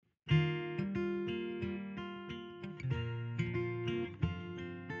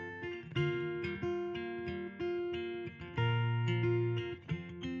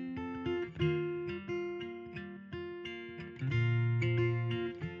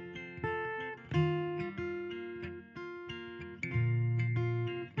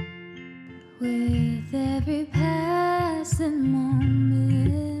With every passing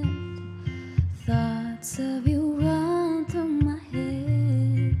moment, thoughts of you run through my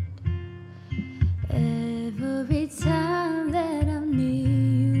head. Every time that I'm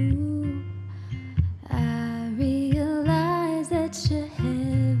near you, I realize that you're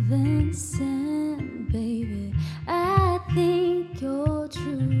heaven sent, baby. I think you're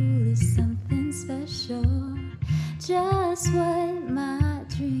truly something special, just what my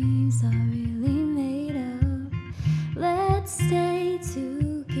dreams are really made of. Let's stay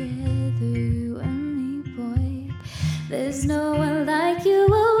together, you and me, boy. There's no one like you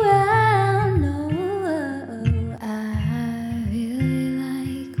around, no. I really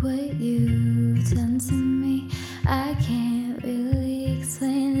like what you've done to me. I can't really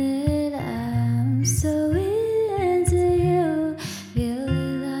explain it. I'm so into you.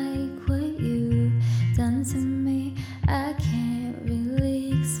 Really like what you've done to me. I can't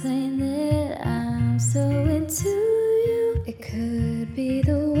really explain it. I'm so into you. It could be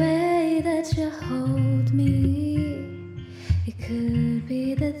the way that you hold me. It could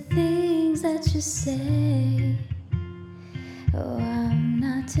be the things that you say. Oh, I'm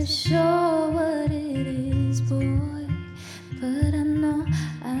not too sure what it is, boy, but I know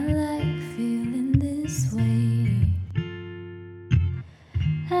I like feeling this way.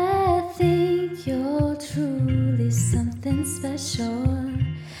 I think you're truly something special,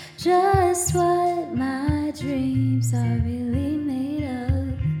 just what my dreams are really made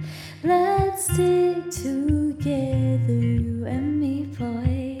of. Let's stick together, you and me,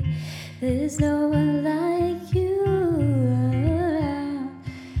 boy. There's no one like